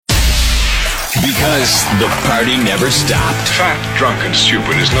Because the party never stopped. Fat, drunk, and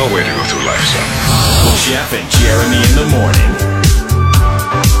stupid is no way to go through life, son. Jeff and Jeremy in the morning.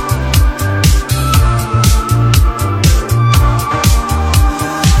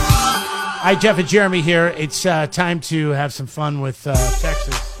 Hi, Jeff and Jeremy here. It's time to have some fun with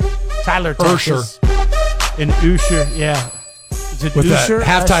Texas. Tyler, Texas. And Usher, yeah. Is it with Usher? the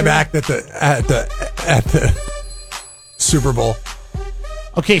halftime Usher? act at the Super Bowl.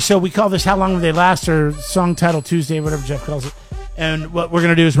 Okay, so we call this How Long Will They Last, or Song Title Tuesday, whatever Jeff calls it. And what we're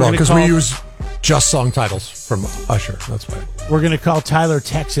going to do is we're going to call... because we use just song titles from Usher. That's why. We're going to call Tyler,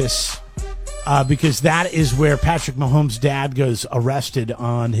 Texas, because that is where Patrick Mahomes' dad goes arrested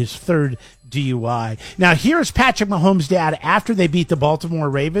on his third DUI. Now, here's Patrick Mahomes' dad after they beat the Baltimore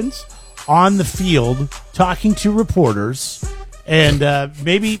Ravens on the field talking to reporters. And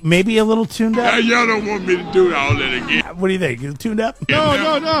maybe a little tuned up. Y'all don't want me to do all that again. What do you think? You tuned up?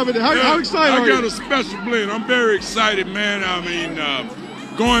 No. But how excited are you? I got a special blend. I'm very excited, man. I mean,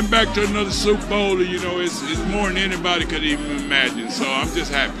 going back to another Super Bowl, it's more than anybody could even imagine. So I'm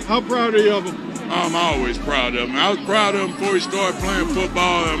just happy. How proud are you of him? I'm always proud of him. I was proud of him before he started playing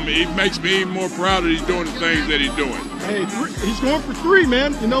football. He makes me even more proud that he's doing the things that he's doing. Hey, he's going for 3,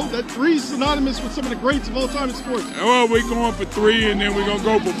 man. That 3 is synonymous with some of the greats of all time in sports. Well, we're going for 3, and then we're going to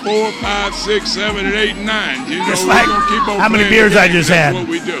go for 4, 5, 6, 7, and 8, and 9. Just like how many beers I just had. That's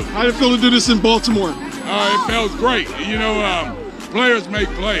what we do. How did it feel to do this in Baltimore? It felt great. Players make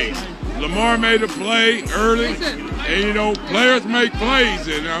plays. Lamar made a play early, and, players make plays,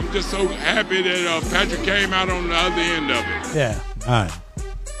 and I'm just so happy that Patrick came out on the other end of it. Yeah, all right.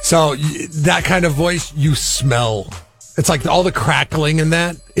 So that kind of voice, you smell. It's like all the crackling in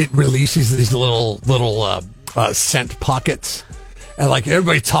that, it releases these little scent pockets. And like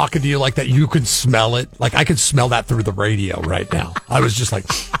everybody talking to you like that, you could smell it. Like I could smell that through the radio right now. I was just like,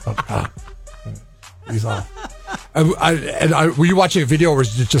 oh, God. He's off. Were you watching a video or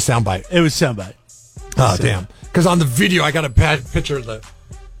was it just soundbite? It was soundbite. Oh, damn. Because on the video, I got a picture of the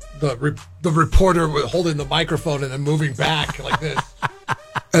reporter holding the microphone and then moving back like this.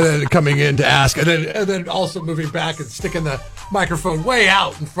 And then coming in to ask. And then also moving back and sticking the microphone way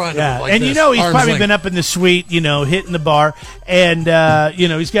out in front of him like and this. he's Arms probably length. been up in the suite, hitting the bar. And,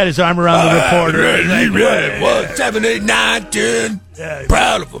 he's got his arm around the reporter. 1, 7, 8, 9, 10. Yeah,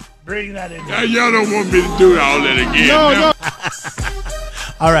 proud of him. Bring that in. Y'all don't want me to do all that again. No.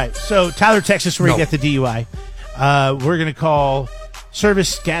 All right. So, Tyler, Texas, where you get the DUI. We're going to call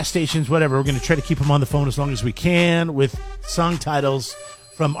service, gas stations, whatever. We're going to try to keep them on the phone as long as we can with song titles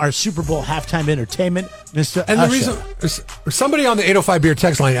from our Super Bowl halftime entertainment, Mr. And Usher. the reason, somebody on the 805 Beer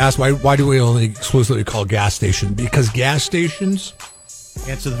text line asked, why do we only exclusively call gas station? Because gas stations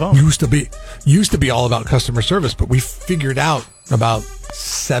answer the phone used to be all about customer service, but we figured out about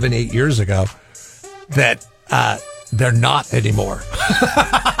 7-8 years ago that they're not anymore.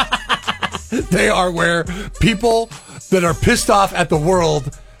 They are where people that are pissed off at the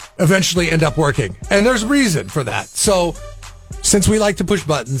world eventually end up working, and there's reason for that. So since we like to push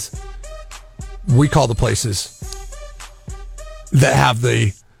buttons, we call the places that have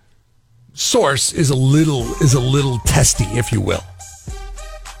the source is a little testy, if you will.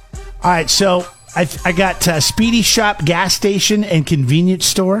 All right, so I got Speedy Shop gas station and convenience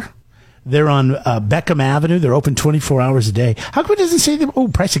store. They're on Beckham Avenue. They're open 24 hours a day. How come it doesn't say them? Oh,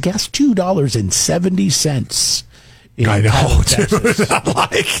 price of gas $2.70. I know, dude.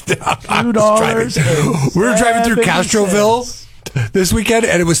 $2. We were driving through Castroville this weekend,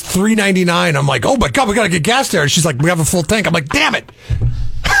 and it was $3.99. I'm like, oh my God, we gotta get gas there. And she's like, we have a full tank. I'm like, damn it.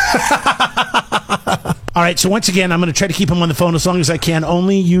 All right, so once again, I'm going to try to keep him on the phone as long as I can,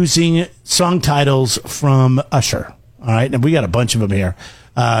 only using song titles from Usher. All right, and we got a bunch of them here.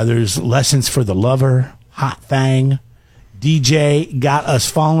 There's Lessons for the Lover, Hot Thang, DJ, Got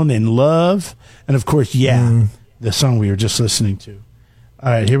Us Falling in Love, and of course, the song we were just listening to.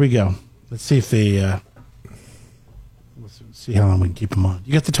 All right, here we go. Let's see if they... let's see how long we can keep them on.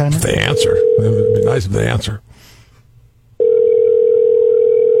 You got the timer? If they answer. It would be nice if they answer.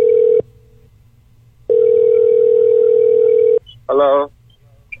 Hello?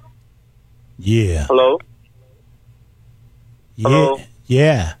 Yeah. Hello? Yeah. Hello?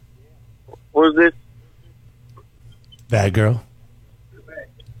 Yeah. Who's this? Bad girl.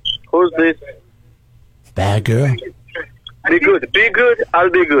 Who's this? Bad girl. Be good. Be good. I'll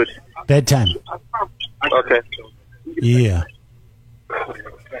be good. Bedtime. Okay. Yeah.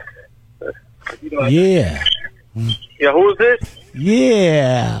 Yeah. Yeah, who's this?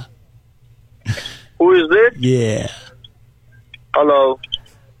 Yeah. Who is this? Yeah. Hello?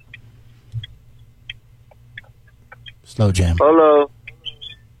 Slow jam. Hello?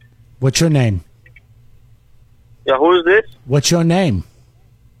 What's your name? Yeah, who is this? What's your name?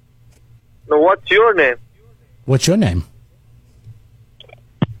 No, what's your name? What's your name?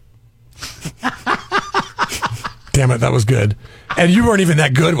 Damn it, that was good. And you weren't even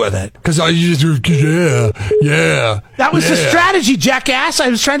that good with it. Because you just, yeah. That was the yeah. strategy, jackass. I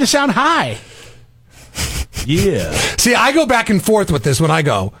was trying to sound high. Yeah. See, I go back and forth with this when I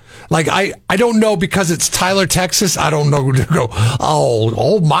go. Like, I don't know because it's Tyler, Texas. I don't know to go,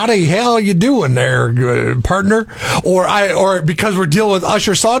 oh, mighty hell you doing there, partner? Or because we're dealing with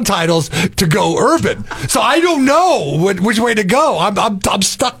Usher song titles to go urban. So I don't know which way to go. I'm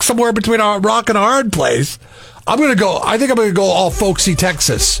stuck somewhere between a rock and a hard place. I think I'm going to go all folksy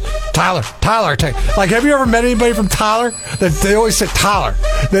Texas. Tyler. Like, have you ever met anybody from Tyler? They always say Tyler.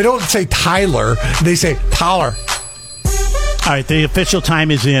 They don't say Tyler. They say Tyler. All right, the official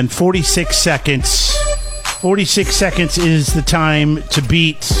time is in 46 seconds. 46 seconds is the time to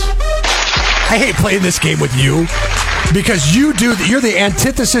beat. I hate playing this game with you because you're the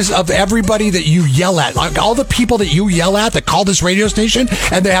antithesis of everybody that you yell at. Like all the people that you yell at that call this radio station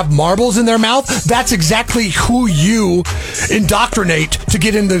and they have marbles in their mouth, that's exactly who you indoctrinate to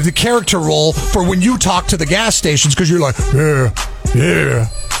get into the character role for when you talk to the gas stations because you're like, yeah.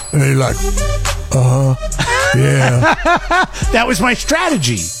 And you're like, yeah. That was my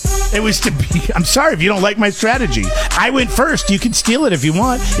strategy. It was to be. I'm sorry if you don't like my strategy. I went first. You can steal it if you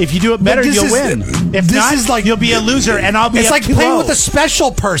want. If you do it better, you'll win. If not, you'll be a loser, and I'll be. It's up like 2-0. playing with a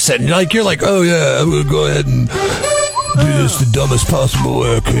special person. Like you're like, oh yeah, I'm gonna go ahead and do this the dumbest possible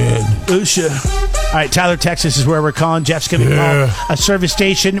way I can. Usha. All right, Tyler, Texas is where we're calling. Jeff's going to call a service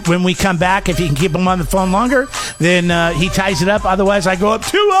station. When we come back, if he can keep him on the phone longer, then he ties it up. Otherwise, I go up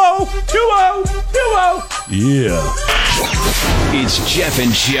 2-0. 2-0. 2-0. Yeah. It's Jeff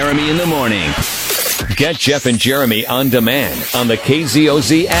and Jeremy in the morning. Get Jeff and Jeremy on demand on the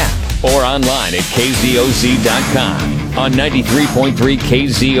KZOZ app or online at KZOZ.com on 93.3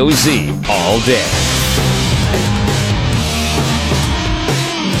 KZOZ all day.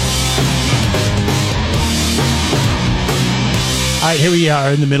 All right, here we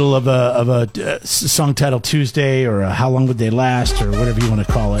are in the middle of a song title Tuesday, or How Long Would They Last, or whatever you want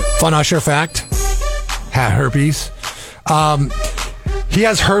to call it. Fun Usher fact: had herpes. He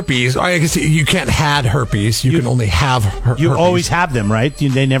has herpes. I guess you can't had herpes. You can only have herpes. You always have them, right?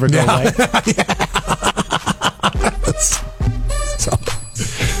 They never go away. So,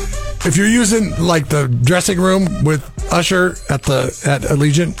 if you're using like the dressing room with Usher at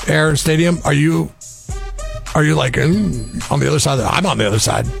Allegiant Air Stadium, are you like on the other side? I'm on the other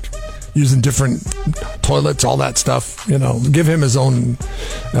side, using different toilets, all that stuff. You know, give him his own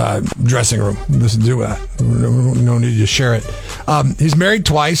dressing room. Just do that. No need to share it. He's married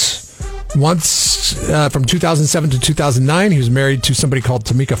twice. Once from 2007 to 2009, he was married to somebody called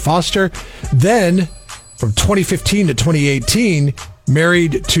Tamika Foster. Then from 2015 to 2018,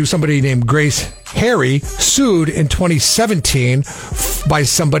 married to somebody named Grace Harry, sued in 2017 by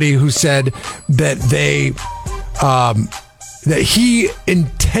somebody who said that that he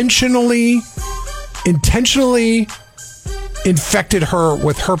intentionally infected her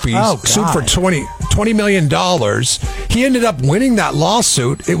with herpes. Sued for $20 million. He ended up winning that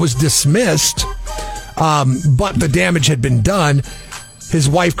lawsuit. It was dismissed, but the damage had been done. His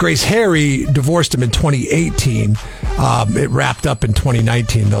wife, Grace Harry, divorced him in 2018. It wrapped up in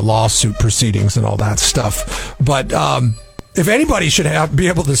 2019, the lawsuit proceedings and all that stuff. But if anybody should be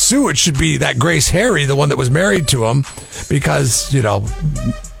able to sue, it should be that Grace Harry, the one that was married to him, because, you know,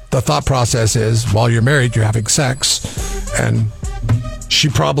 the thought process is while you're married, you're having sex, and she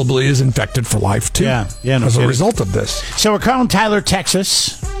probably is infected for life, too, as a result of this. So we're calling Tyler,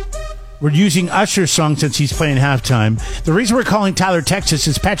 Texas. We're using Usher's song since he's playing halftime. The reason we're calling Tyler, Texas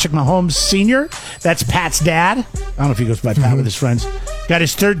is Patrick Mahomes Sr. That's Pat's dad. I don't know if he goes by Pat with his friends. Got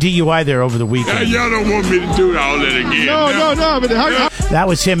his third DUI there over the weekend. Y'all don't want me to do all that again. No. But That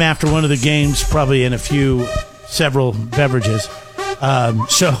was him after one of the games, probably in several beverages.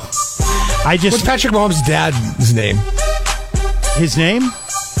 What's Patrick Mahomes' dad's name? His name?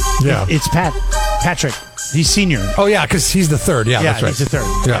 Yeah. It's Patrick. He's senior. Oh, yeah, because he's the third. Yeah, that's right. He's the third.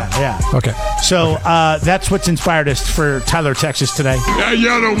 Yeah. Okay. So that's what's inspired us for Tyler, Texas today.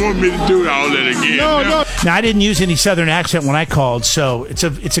 Y'all don't want me to do all that again. No. Now, I didn't use any Southern accent when I called, so it's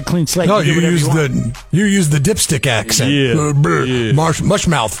a clean slate. No, you use the dipstick accent. Yeah.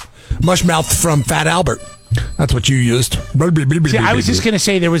 Mushmouth from Fat Albert. That's what you used. See, I was just going to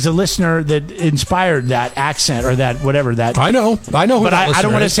say there was a listener that inspired that accent or that whatever that. I know. Who but that I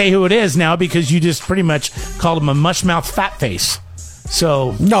don't want to is. say who it is now because you just pretty much called him a mushmouth fat face.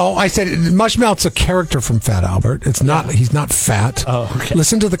 So No, I said Mushmouth's a character from Fat Albert. It's not. He's not fat. Oh, okay.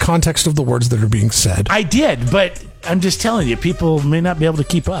 Listen to the context of the words that are being said. I did, but I'm just telling you, people may not be able to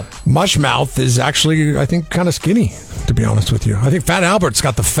keep up. Mushmouth is actually, I think, kind of skinny, to be honest with you. I think Fat Albert's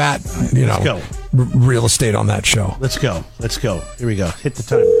got the fat, Let's go. real estate on that show. Let's go. Here we go. Hit the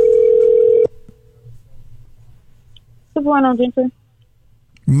timer. What's going on, Jennifer?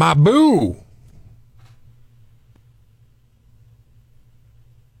 My boo.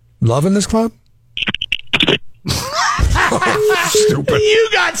 Loving this club? Stupid. You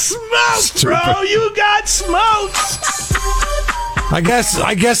got smoked, bro. You got smoked. I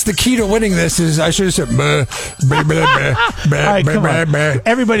guess the key to winning this is I should have said bleh, bleh, bleh, bleh, bleh, All right, bleh, come bleh, on. bleh.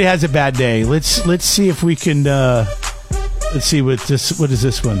 Everybody has a bad day. Let's see if we can. Let's see what is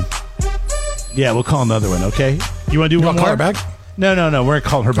this one? Yeah, we'll call another one. Okay. You want to do You one want to call more? her back? No. We're gonna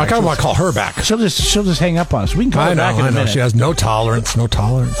call her I back. kind of want to call her back. She'll just hang up on us. We can call I her know, back in a minute. She has no tolerance. You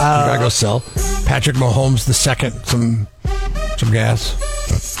gotta go sell Patrick Mahomes II some gas.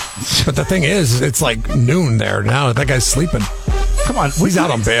 But the thing is, it's like noon there now. That guy's sleeping. Come on, He's out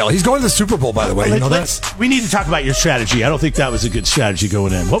on bail. He's going to the Super Bowl, by the way. You know that? We need to talk about your strategy. I don't think that was a good strategy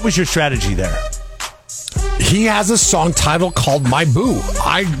going in. What was your strategy there? He has a song title called My Boo.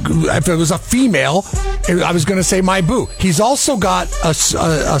 If it was a female, I was going to say My Boo. He's also got a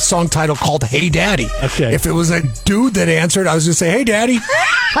song title called Hey Daddy. Okay. If it was a dude that answered, I was going to say Hey Daddy.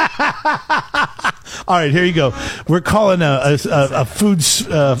 All right, here you go. We're calling a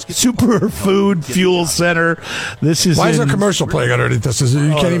super food fuel center. This is Why is there a commercial playing underneath this?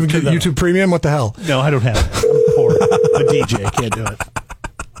 You can't even get YouTube Premium? What the hell? No, I don't have it. I'm poor. I'm a DJ. I can't do it.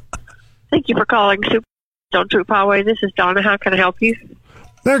 Thank you for calling Super on Troop Highway. This is Donna. How can I help you?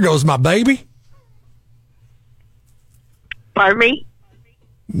 There goes my baby. Pardon me?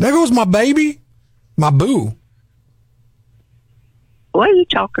 There goes my baby. My boo. What are you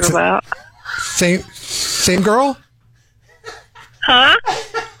talking about? Same girl? Huh?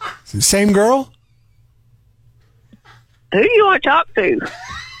 Same girl? Who do you want to talk to?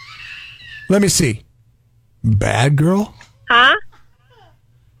 Let me see. Bad girl? Huh?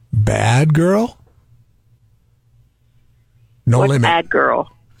 Bad girl? No What's limit. bad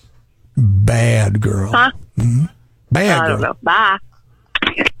girl? Bad girl. Huh? Bad I girl. don't know. Bye.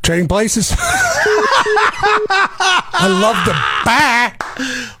 Trading places? I love the bye.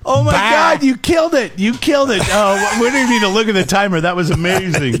 Oh my Bye. God, you killed it. You killed it. Oh, we didn't need to look at the timer. That was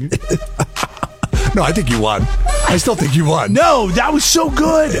amazing. No, I think you won. I still think you won. No, that was so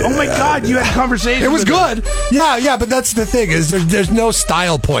good. Oh my God, you had a conversation. It was with good. Yeah, but that's the thing is there's no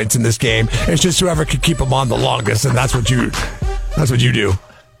style points in this game. It's just whoever can keep them on the longest, and that's what you do.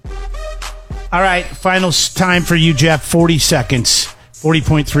 All right, final time for you, Jeff. 40 seconds.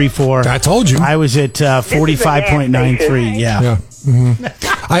 40.34. I told you. I was at 45.93. Yeah. Mm-hmm.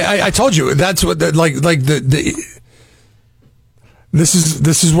 I told you that's what the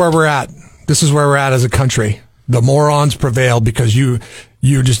this is where we're at. This is where we're at as a country. The morons prevail because you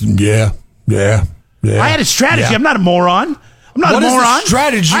just yeah. I had a strategy. Yeah. I'm not a moron. I'm not What a is the moron.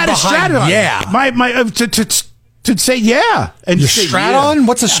 strategy I had a behind strategy. yeah? My to say yeah and Your say Straton? yeah.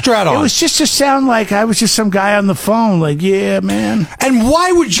 What's a Straton? It was just to sound like I was just some guy on the phone. Like yeah, man. And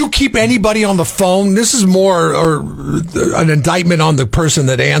why would you keep anybody on the phone? This is more or an indictment on the person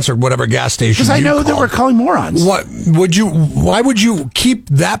that answered whatever gas station. Because I know that we're calling morons. Why would you keep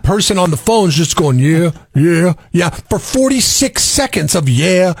that person on the phone just going yeah for 46 seconds of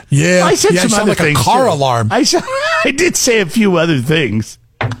yeah? I said yeah, some sound other like things. a car too. alarm. I did say a few other things.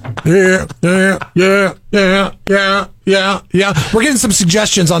 Yeah. We're getting some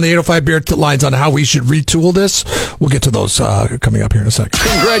suggestions on the 805 Beer lines on how we should retool this. We'll get to those coming up here in a second.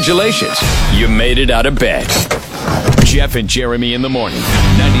 Congratulations. You made it out of bed. Jeff and Jeremy in the morning.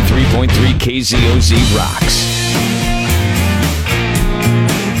 93.3 KZOZ rocks.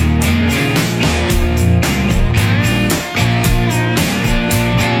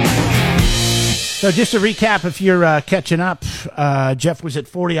 So just to recap, if you're catching up, Jeff was at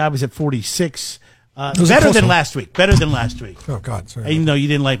 40, I was at 46. Better than last week. Better than last week. Oh, God. Sorry. Even though you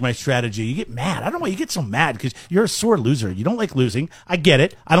didn't like my strategy, you get mad. I don't know why you get so mad because you're a sore loser. You don't like losing. I get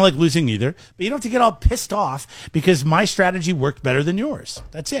it. I don't like losing either. But you don't have to get all pissed off because my strategy worked better than yours.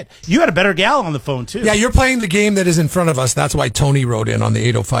 That's it. You had a better gal on the phone, too. Yeah, you're playing the game that is in front of us. That's why Tony wrote in on the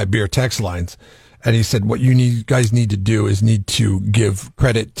 805 Beer text lines. And he said, what you guys need to do is need to give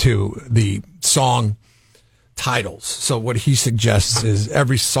credit to the song titles. So what he suggests is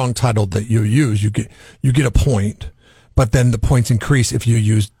every song title that you use, you get a point, but then the points increase if you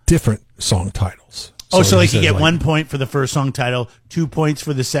use different song titles. So he you says, get 1 point for the first song title, 2 points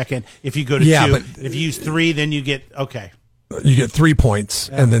for the second. If you go to two, but if you use three, then you get, okay. you get 3 points,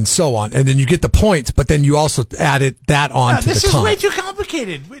 and then so on, and then you get the points, but then you also added that on to the time. This is way too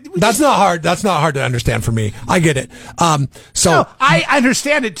complicated. That's not hard. That's not hard to understand for me. I get it. No, I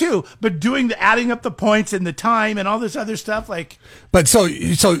understand it too, but doing the adding up the points and the time and all this other stuff, like. But so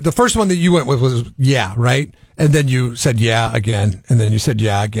the first one that you went with was yeah, right, and then you said yeah again, and then you said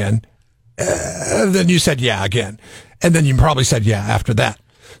yeah again, and then you said yeah again, and then you probably said yeah after that.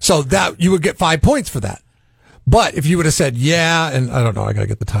 So that you would get 5 points for that. But if you would have said yeah, and I don't know, I got to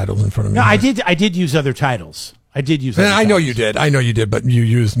get the titles in front of me. No, I did use other titles. I did use. I know you did. I know you did, but you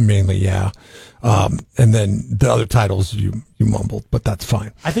used mainly yeah, and then the other titles you mumbled, but that's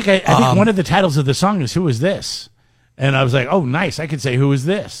fine. I think one of the titles of the song is "Who Is This," and I was like, "Oh, nice! I could say who is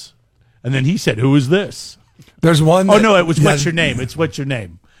this," and then he said, "Who is this?" There's one. Oh no, it was "What's your name?" It's "What's your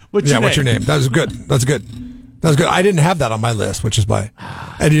name?" What's your name? That was good. That's good. That's good. I didn't have that on my list, which is why.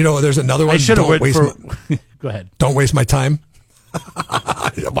 And there's another one. I should have went for. Go ahead. Don't waste my time.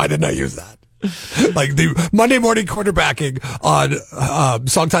 Why didn't I use that? Like the Monday morning quarterbacking on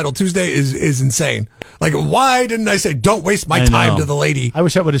Song Title Tuesday is insane. Like, why didn't I say "Don't waste my time" to the lady? I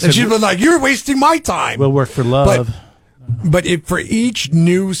wish I would have said. And she'd been like, "You're wasting my time." We'll work for love. But for each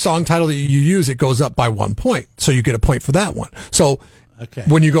new song title that you use, it goes up by 1 point. So you get a point for that one. So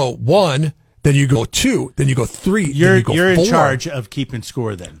when you go 1. Then you go 2, then you go 3. You're then you go 4. In charge of keeping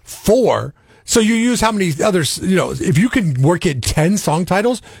score then. 4. So you use how many others, if you can work in 10 song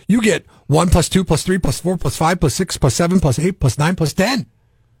titles, you get 1 plus 2 plus 3 plus 4 plus 5 plus 6 plus 7 plus 8 plus 9 plus 10.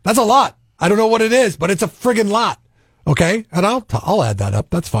 That's a lot. I don't know what it is, but it's a friggin' lot. Okay? And I'll add that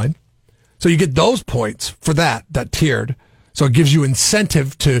up. That's fine. So you get those points for that tiered. So it gives you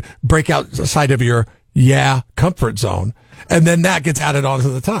incentive to break outside of your comfort zone. And then that gets added on to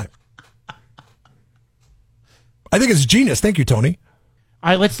the time. I think it's genius. Thank you, Tony. All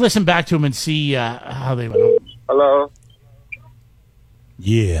right, let's listen back to him and see how they went. Hello.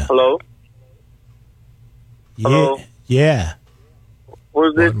 Yeah. Hello. Yeah. Hello. Yeah.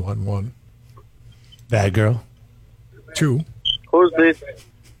 Who's this? 1. Bad girl. 2. Who's this?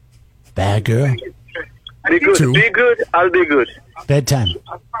 Bad girl. Be good. 2. Be good. I'll be good. Bedtime.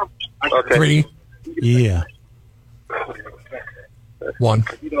 Okay. 3. Yeah. 1.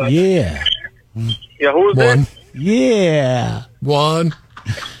 Yeah. Yeah. Who's 1. this? Yeah. 1.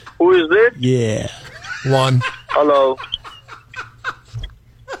 Who is this? Yeah. 1. Hello.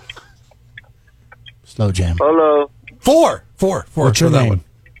 Slow jam. Hello. 4. What's your that name?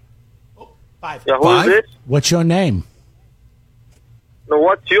 one. 5. Yeah. Who 5? is this? What's your name? No.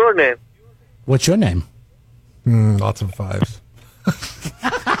 What's your name? What's your name? Lots of 5s.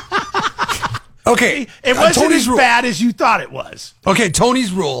 Okay. It wasn't Tony's as rule. bad as you thought it was. Okay,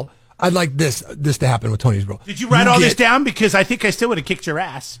 Tony's rule. I'd like this to happen with Tony's rule. Did you write all this down? Because I think I still would have kicked your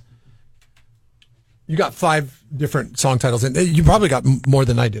ass. You got 5 different song titles, and you probably got more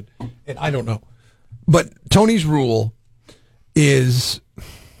than I did. And I don't know. But Tony's rule is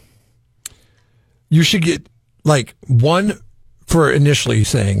you should get like 1 for initially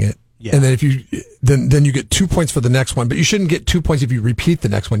saying it. Yeah. And then if you then you get 2 points for the next one, but you shouldn't get 2 points if you repeat the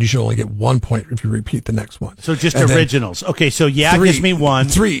next one. You should only get 1 point if you repeat the next one. So just originals. Okay, so 3 gives me 1.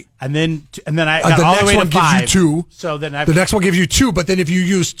 3. And then I got all the way to 5. Gives you 2. So then the next one gives you 2, but then if you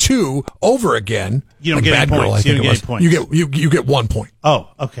use 2 over again, you don't get any points. You don't get any points. You get 1 point. Oh,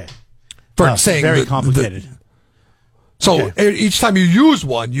 okay. For saying very complicated. So each time you use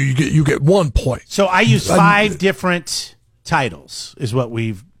one, you get 1 point. So I use 5 different titles is what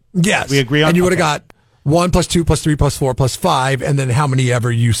we agree on. And you would have got 1 plus 2 plus 3 plus 4 plus 5, and then how many ever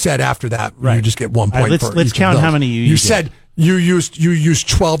you said after that, you just get 1 point. Let's count how many you said. You used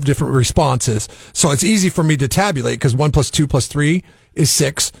 12 different responses, so it's easy for me to tabulate because 1 plus 2 plus 3 is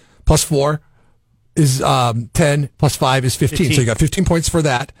 6, plus 4 is 10, plus 5 is 15. So you got 15 points for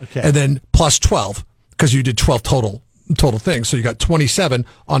that, and then plus 12 because you did 12 total things. So you got 27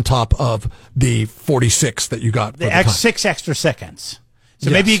 on top of the 46 that you got. The 6 extra seconds. So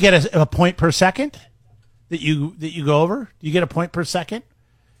maybe you get a point per second that you go over. Do you get a point per second?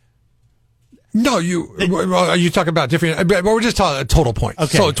 No, are you talking about different? We're just talking total points.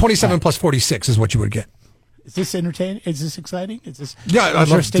 Okay. So 27 plus 46 is what you would get. Is this entertaining? Is this exciting? Is this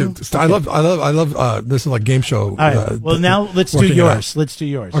interesting? I love. This is like game show. All right. Well, now let's do yours. Let's do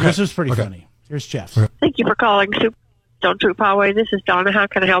yours. Okay. This was pretty funny. Here's Jeff's. Okay. Thank you for calling Stone Troop Highway. This is Donna. How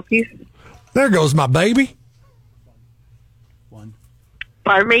can I help you? There goes my baby. 1.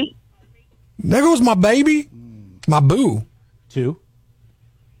 Pardon me? There goes my baby. My boo. 2.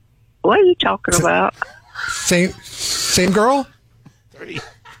 What are you talking about? Same girl? 3.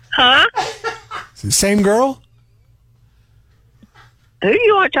 Huh? Same girl? Who do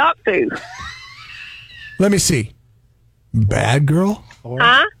you want to talk to? Let me see. Bad girl?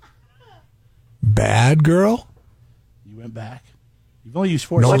 Huh? Bad girl? You went back. You've only used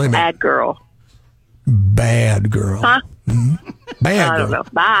 4. No What's limit. bad girl? Bad girl. Huh? Bad I don't girl. know.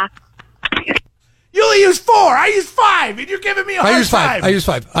 Bye. You only used 4. I used 5, and you're giving me a hard I used 5. time. I used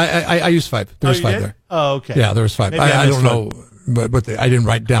 5. I used 5. There was you 5 did? there. Oh, okay. Yeah, there was 5. Maybe I don't missed know, but I didn't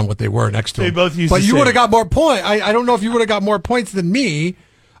write down what they were next to They them. both used But the you same. would have got more points. I don't know if you would have got more points than me.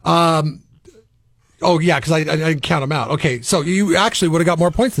 Oh, yeah, because I didn't count them out. Okay, so you actually would have got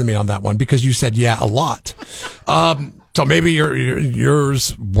more points than me on that one because you said, yeah, a lot. So maybe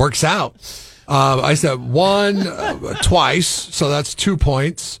yours works out. I said 1 twice, so that's 2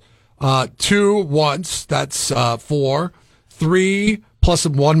 points. 2 once, that's 4. 3 plus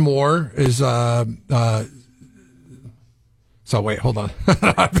 1 more is so wait, hold on.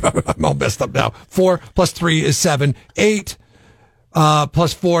 I'm all messed up now. 4 plus 3 is 7. 8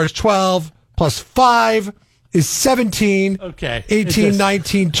 plus 4 is 12. Plus 5 is 17. Okay. 18,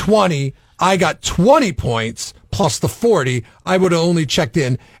 19, 20. I got 20 points plus the 40. I would have only checked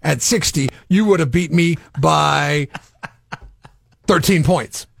in at 60. You would have beat me by 13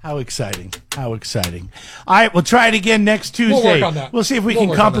 points. How exciting. How exciting. All right, we'll try it again next Tuesday. We'll work on that. We'll see if we We'll can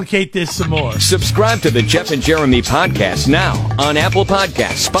work on complicate this some more. Subscribe to the Jeff and Jeremy podcast now on Apple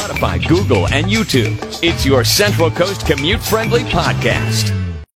Podcasts, Spotify, Google, and YouTube. It's your Central Coast commute-friendly podcast.